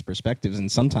hearing these perspectives,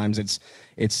 and sometimes it's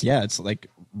like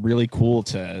really cool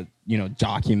to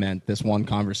document this one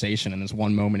conversation and this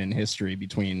one moment in history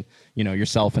between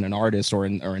yourself and an artist, or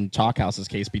in Talk House's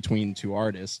case, between two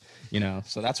artists.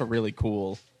 So that's a really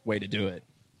cool way to do it.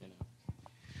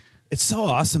 It's so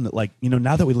awesome that, like,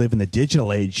 now that we live in the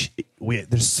digital age,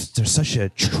 there's such a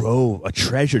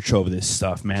treasure trove of this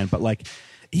stuff, man. But like,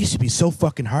 it used to be so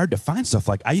fucking hard to find stuff.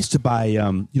 Like, I used to buy,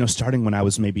 starting when I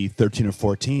was maybe 13 or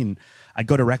 14, I'd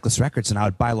go to Reckless Records and I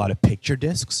would buy a lot of picture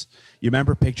discs. You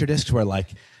remember picture discs where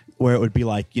it would be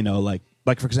like,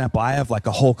 like for example, I have like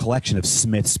a whole collection of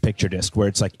Smith's picture disc where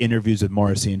it's like interviews with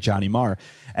Morrissey and Johnny Marr.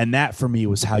 And that for me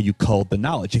was how you culled the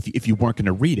knowledge if you weren't going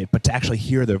to read it, but to actually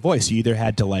hear their voice. You either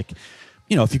had to like,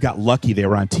 if you got lucky, they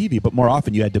were on TV, but more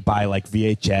often you had to buy like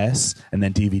VHS and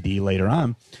then DVD later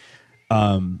on,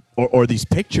 or these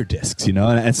picture discs,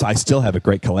 and so I still have a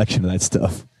great collection of that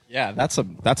stuff. Yeah, that's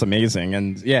amazing.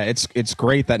 And yeah, it's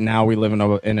great that now we live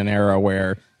in an era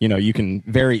where, you can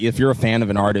if you're a fan of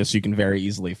an artist, you can very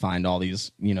easily find all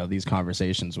these, these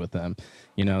conversations with them,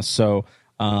 so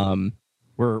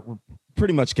we're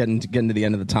pretty much getting to the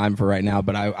end of the time for right now,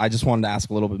 but I just wanted to ask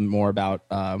a little bit more about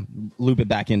loop it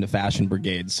back into Fashion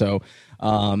Brigade. So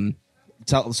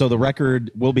so the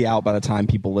record will be out by the time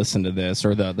people listen to this,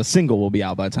 or the single will be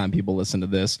out by the time people listen to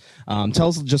this. Tell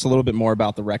us just a little bit more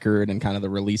about the record and kind of the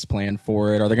release plan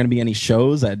for it. Are there going to be any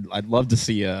shows? I'd love to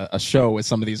see a show with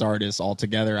some of these artists all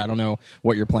together. I don't know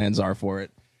what your plans are for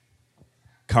it.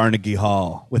 Carnegie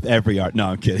Hall with every art. No,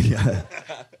 I'm kidding.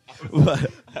 But,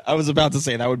 I was about to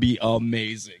say that would be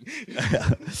amazing.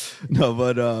 no,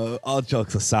 but all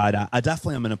jokes aside, I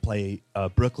definitely am going to play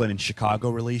Brooklyn and Chicago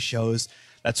release shows.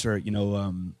 That's where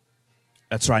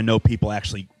that's where I know people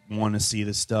actually want to see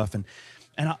this stuff. And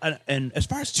as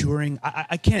far as touring,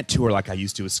 I can't tour like I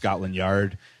used to with Scotland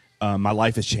Yard. My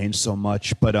life has changed so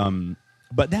much, but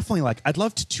definitely like I'd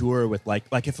love to tour with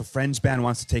like if a friend's band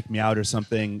wants to take me out or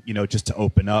something, just to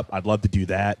open up, I'd love to do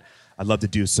that. I'd love to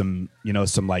do some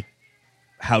like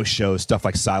house shows, stuff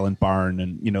like Silent Barn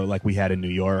and like we had in New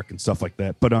York and stuff like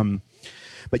that. But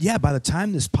yeah, by the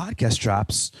time this podcast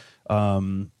drops,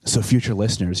 so future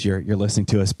listeners, you're listening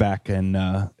to us back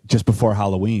in just before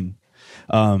Halloween.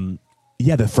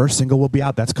 Yeah, the first single will be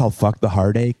out. That's called Fuck the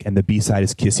Heartache, and the B-side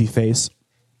is Kissy Face.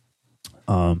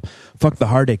 Fuck the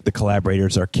Heartache, the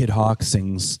collaborators are Kid Hawk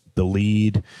sings the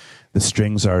lead. The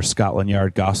strings are Scotland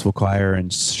Yard Gospel Choir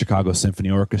and Chicago Symphony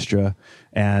Orchestra.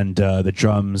 And the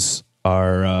drums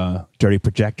are Dirty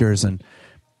Projectors.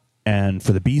 And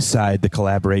for the B-side, the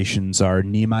collaborations are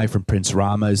Nimai from Prince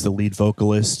Rama is the lead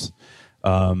vocalist.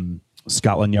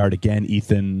 Scotland Yard again,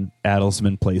 Ethan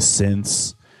Adelsman plays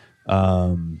synths.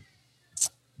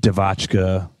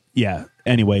 Devachka. Yeah.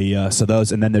 Anyway, so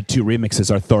those. And then the two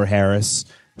remixes are Thor Harris,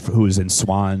 who's in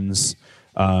Swans,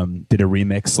 did a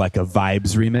remix, like a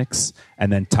Vibes remix.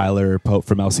 And then Tyler Pope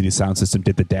from LCD Sound System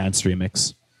did the dance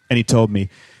remix. And he told me,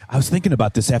 I was thinking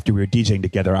about this after we were DJing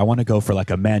together. I want to go for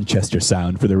like a Manchester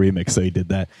sound for the remix. So he did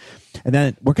that. And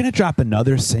then we're going to drop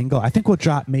another single. I think we'll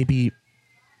drop maybe...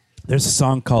 There's a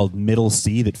song called Middle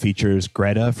C that features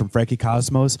Greta from Frankie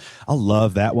Cosmos. I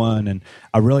love that one. And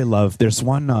I really love... There's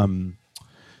one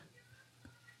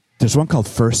called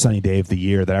First Sunny Day of the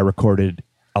Year that I recorded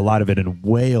a lot of it in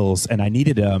Wales. And I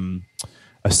needed a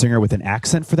singer with an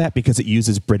accent for that because it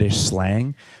uses British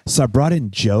slang. So I brought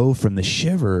in Joe from the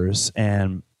Shivers,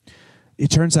 and it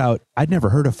turns out I'd never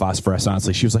heard of Phosphorus,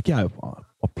 honestly. She was like, yeah, I'll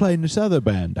play in this other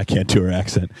band. I can't do her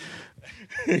accent.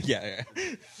 yeah.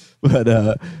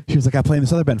 But she was like, I play in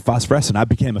this other band, Phosphorescent. I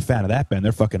became a fan of that band.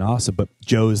 They're fucking awesome. But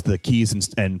Joe's the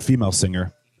keys and female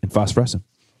singer in Phosphorescent.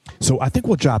 So I think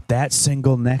we'll drop that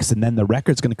single next, and then the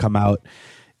record's going to come out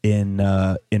in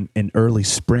early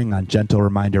spring on Gentle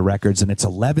Reminder Records, and it's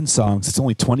 11 songs. It's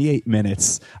only 28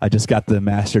 minutes. I just got the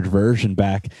mastered version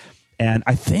back. And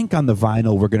I think on the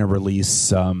vinyl, we're going to release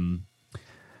some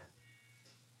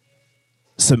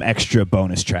extra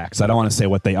bonus tracks. I don't want to say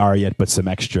what they are yet, but some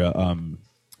extra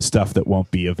stuff that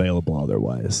won't be available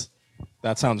otherwise.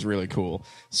 That sounds really cool.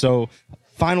 So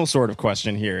final sort of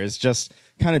question here is just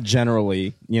kind of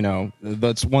generally,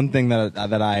 that's one thing that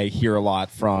I hear a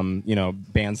lot from,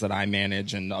 bands that I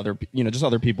manage and other, just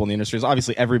other people in the industry is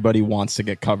obviously everybody wants to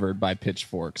get covered by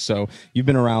Pitchfork. So you've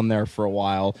been around there for a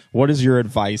while. What is your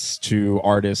advice to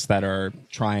artists that are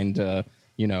trying to,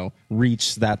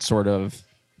 reach that sort of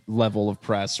level of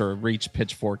press or reach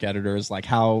Pitchfork editors? Like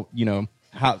how do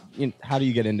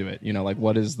you get into it? Like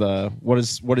what is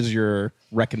your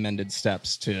recommended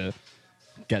steps to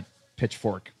get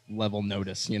Pitchfork level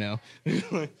notice? Can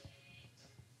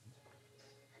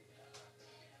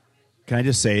I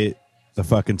just say the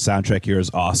fucking soundtrack here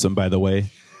is awesome, by the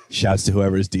way. Shouts to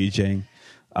whoever's DJing.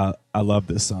 I love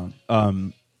this song.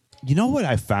 You know what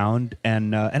I found,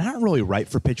 and I don't really write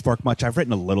for Pitchfork much. I've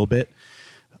written a little bit,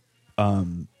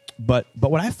 but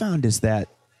what I found is that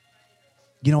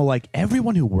like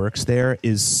everyone who works there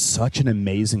is such an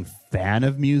amazing fan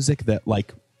of music that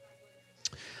like,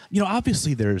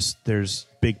 obviously there's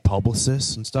big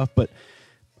publicists and stuff, but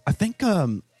I think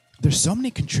there's so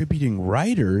many contributing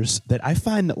writers that I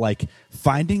find that like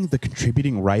finding the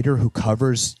contributing writer who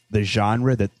covers the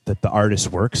genre that the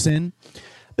artist works in,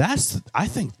 I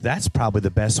think that's probably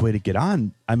the best way to get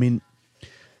on. I mean,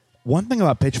 one thing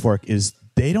about Pitchfork is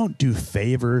they don't do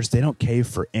favors. They don't cave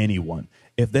for anyone.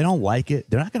 If they don't like it,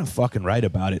 they're not going to fucking write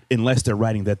about it unless they're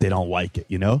writing that they don't like it,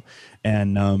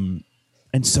 And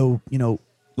so,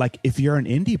 like if you're an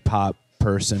indie pop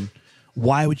person,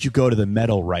 why would you go to the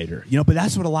metal writer? But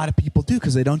that's what a lot of people do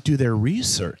because they don't do their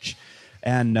research.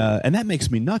 And that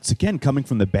makes me nuts. Again, coming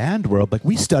from the band world, like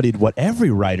we studied what every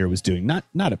writer was doing, not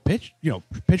a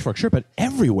Pitchfork, sure, but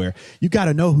everywhere. You got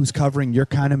to know who's covering your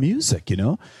kind of music,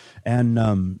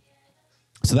 And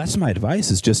so that's my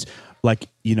advice is just like,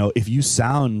 if you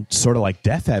sound sort of like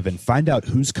Deaf Heaven, find out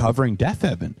who's covering Deaf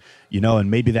Heaven,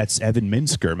 and maybe that's Evan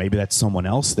Minsker, maybe that's someone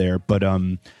else there, but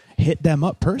hit them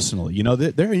up personally.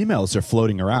 Their emails are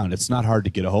floating around. It's not hard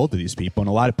to get a hold of these people. And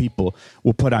a lot of people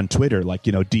will put on Twitter, like,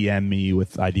 DM me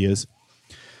with ideas.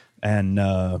 And,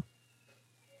 I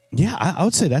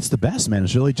would say that's the best, man,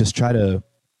 is really just try to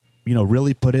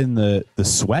really put in the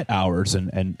sweat hours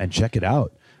and check it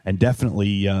out. And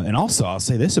definitely, and also I'll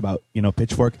say this about,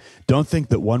 Pitchfork, don't think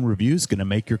that one review is going to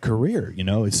make your career.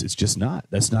 It's just not.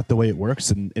 That's not the way it works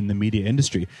in the media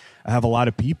industry. I have a lot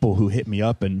of people who hit me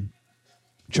up and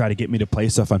try to get me to play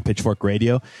stuff on Pitchfork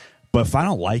Radio. But if I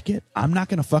don't like it, I'm not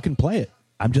going to fucking play it.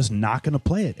 I'm just not going to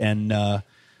play it. And I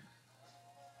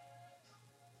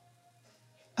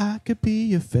could be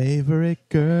your favorite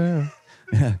girl.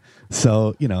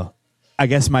 So, I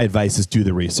guess my advice is do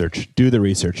the research. Do the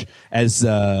research. As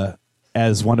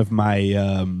one of my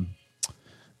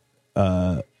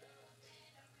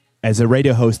as a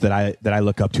radio host that I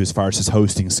look up to as far as his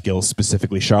hosting skills,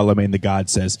 specifically Charlemagne the God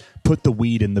says, put the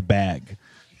weed in the bag.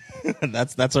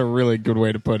 That's a really good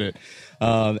way to put it.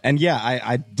 And yeah,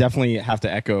 I definitely have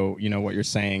to echo, what you're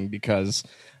saying, because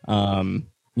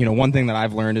one thing that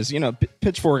I've learned is,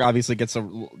 Pitchfork obviously gets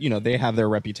they have their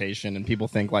reputation, and people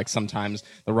think like sometimes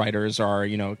the writers are,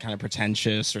 kind of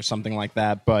pretentious or something like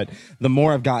that. But the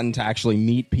more I've gotten to actually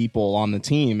meet people on the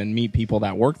team and meet people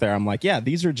that work there, I'm like, yeah,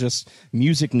 these are just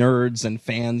music nerds and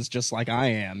fans just like I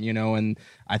am, and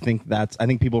I think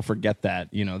people forget that,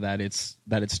 that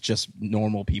it's just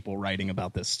normal people writing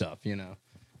about this stuff,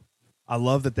 I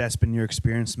love that that's been your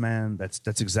experience, man.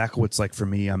 That's exactly what it's like for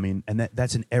me. I mean, and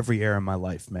that's in every area of my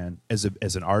life, man. As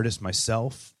an artist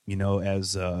myself,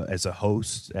 as a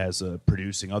host, as a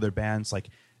producing other bands, like,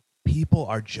 people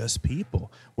are just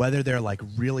people. Whether they're like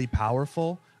really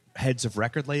powerful heads of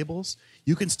record labels,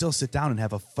 you can still sit down and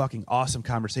have a fucking awesome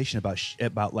conversation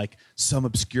about like some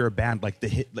obscure band, like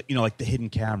like the Hidden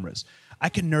Cameras. I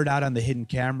can nerd out on the Hidden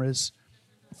Cameras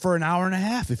for an hour and a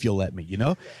half if you'll let me,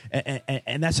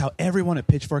 and that's how everyone at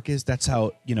Pitchfork is. That's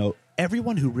how,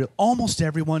 almost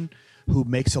everyone who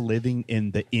makes a living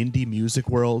in the indie music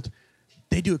world,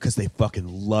 they do it because they fucking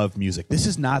love music. This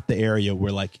is not the area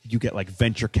where like you get like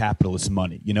venture capitalist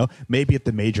money, maybe at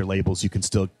the major labels you can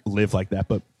still live like that,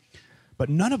 but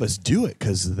none of us do it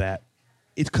because of that.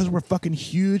 It's because we're fucking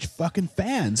huge fucking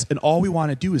fans, and all we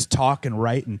want to do is talk and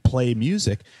write and play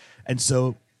music. And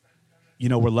so,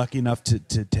 we're lucky enough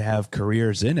to have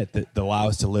careers in it that allow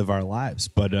us to live our lives.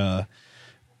 But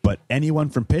anyone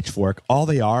from Pitchfork, all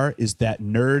they are is that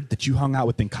nerd that you hung out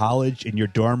with in college in your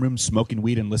dorm room smoking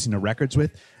weed and listening to records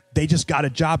with. They just got a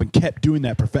job and kept doing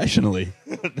that professionally.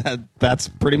 That's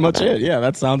pretty much it. Yeah,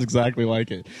 that sounds exactly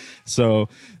like it. So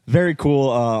very cool.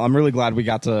 I'm really glad we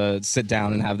got to sit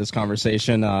down and have this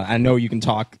conversation. I know you can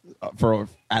talk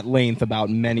at length about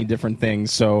many different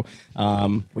things. So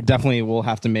we definitely will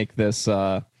have to make this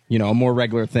a more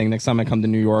regular thing. Next time I come to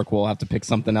New York, we'll have to pick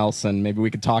something else, and maybe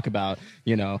we could talk about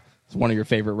one of your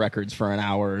favorite records for an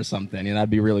hour or something. That'd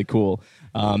be really cool.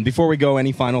 Before we go,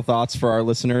 any final thoughts for our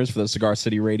listeners, for the Cigar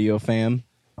City Radio fam?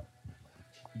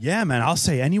 Yeah, man, I'll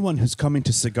say anyone who's coming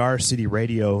to Cigar City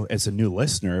Radio as a new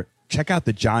listener, check out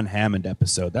the John Hammond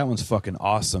episode. That one's fucking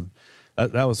awesome.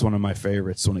 That was one of my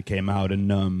favorites when it came out,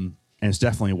 and it's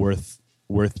definitely worth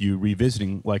you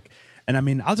revisiting. And I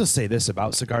mean, I'll just say this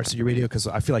about Cigar City Radio, because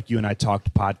I feel like you and I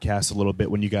talked podcasts a little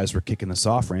bit when you guys were kicking this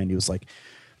off. Randy was like,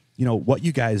 what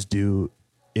you guys do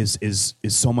is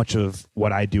so much of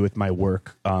what I do with my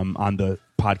work on the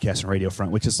podcast and radio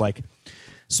front, which is like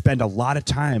spend a lot of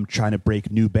time trying to break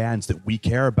new bands that we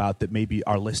care about that maybe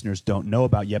our listeners don't know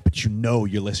about yet, but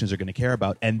your listeners are going to care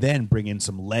about, and then bring in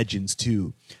some legends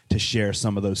too to share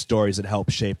some of those stories that help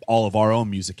shape all of our own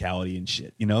musicality and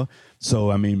shit,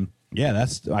 So, I mean, yeah,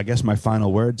 I guess my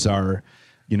final words are,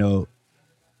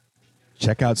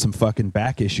 check out some fucking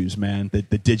back issues, man.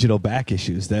 The digital back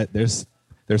issues. That there's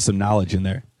some knowledge in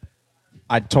there.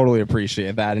 I totally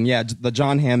appreciate that. And yeah, the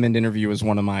John Hammond interview is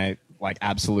one of my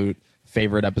absolute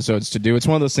favorite episodes to do. It's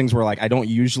one of those things where I don't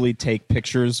usually take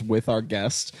pictures with our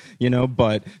guests,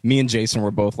 but me and Jason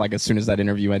were both as soon as that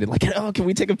interview ended, oh, can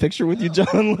we take a picture with you,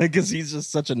 John? Because he's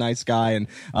just such a nice guy.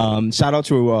 And shout out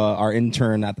to our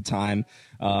intern at the time,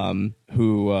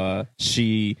 who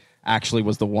she actually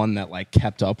was the one that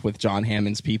kept up with John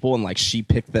Hammond's people, and she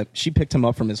picked him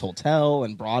up from his hotel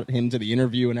and brought him to the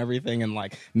interview and everything, and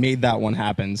made that one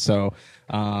happen. So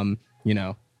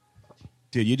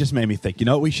dude, you just made me think. You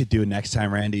know what we should do next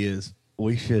time, Randy, is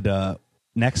we should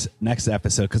next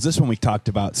episode, because this one we talked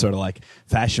about sort of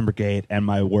Fashion Brigade and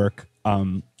my work,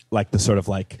 the sort of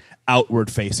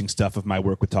outward facing stuff of my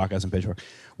work with Talkhouse and Pitchfork.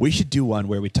 We should do one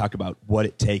where we talk about what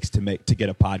it takes to get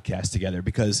a podcast together,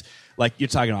 because you're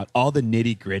talking about all the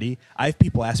nitty gritty. I have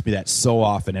people ask me that so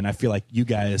often, and I feel like you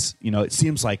guys, it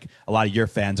seems like a lot of your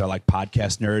fans are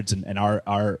podcast nerds, and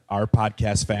our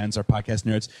podcast fans are podcast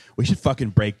nerds. We should fucking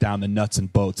break down the nuts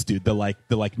and bolts, dude. The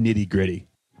nitty gritty.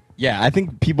 Yeah, I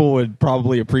think people would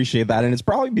probably appreciate that, and it's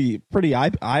probably be pretty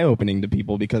eye-opening to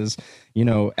people because, you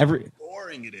know,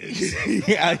 Boring it is.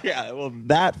 yeah. Well,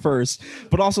 that first,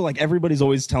 but also like everybody's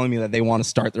always telling me that they want to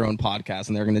start their own podcast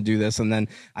and they're going to do this, and then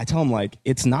I tell them like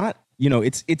it's not, you know,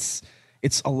 it's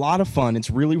a lot of fun.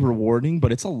 It's really rewarding,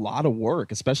 but it's a lot of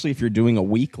work, especially if you're doing a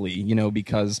weekly, you know,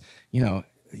 because, you know,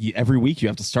 every week you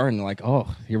have to start and like, oh,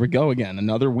 here we go again,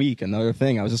 another week, another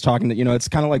thing. I was just talking to, you know, it's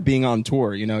kind of like being on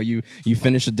tour. You know, you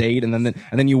finish a date and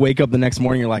then you wake up the next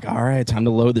morning, you're like, all right, time to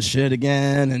load the shit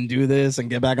again and do this and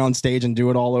get back on stage and do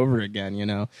it all over again, you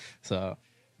know. So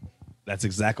That's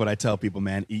exactly what I tell people,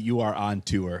 man. You are on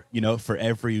tour. You know, for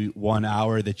every 1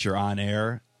 hour that you're on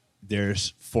air,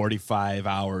 there's 45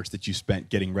 hours that you spent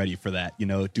getting ready for that, you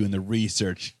know, doing the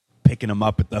research, picking them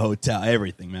up at the hotel,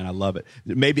 everything, man. I love it.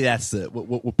 Maybe that's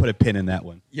we'll put a pin in that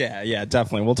one. Yeah,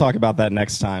 definitely. We'll talk about that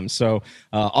next time. So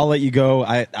I'll let you go.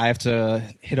 I have to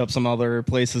hit up some other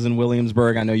places in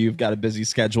Williamsburg. I know you've got a busy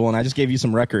schedule, and I just gave you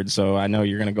some records, so I know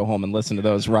you're going to go home and listen to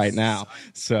those right now.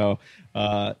 So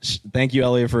thank you,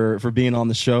 Elliot, for being on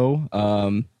the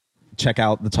show. Check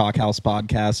out the Talk House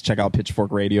podcast. Check out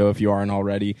Pitchfork Radio if you aren't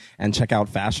already, and check out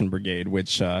Fashion Brigade,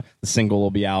 which the single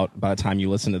will be out by the time you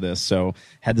listen to this. So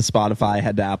head to Spotify,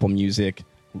 head to Apple Music,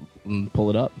 and pull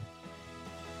it up.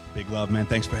 Big love, man.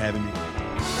 Thanks for having me.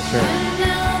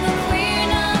 Sure.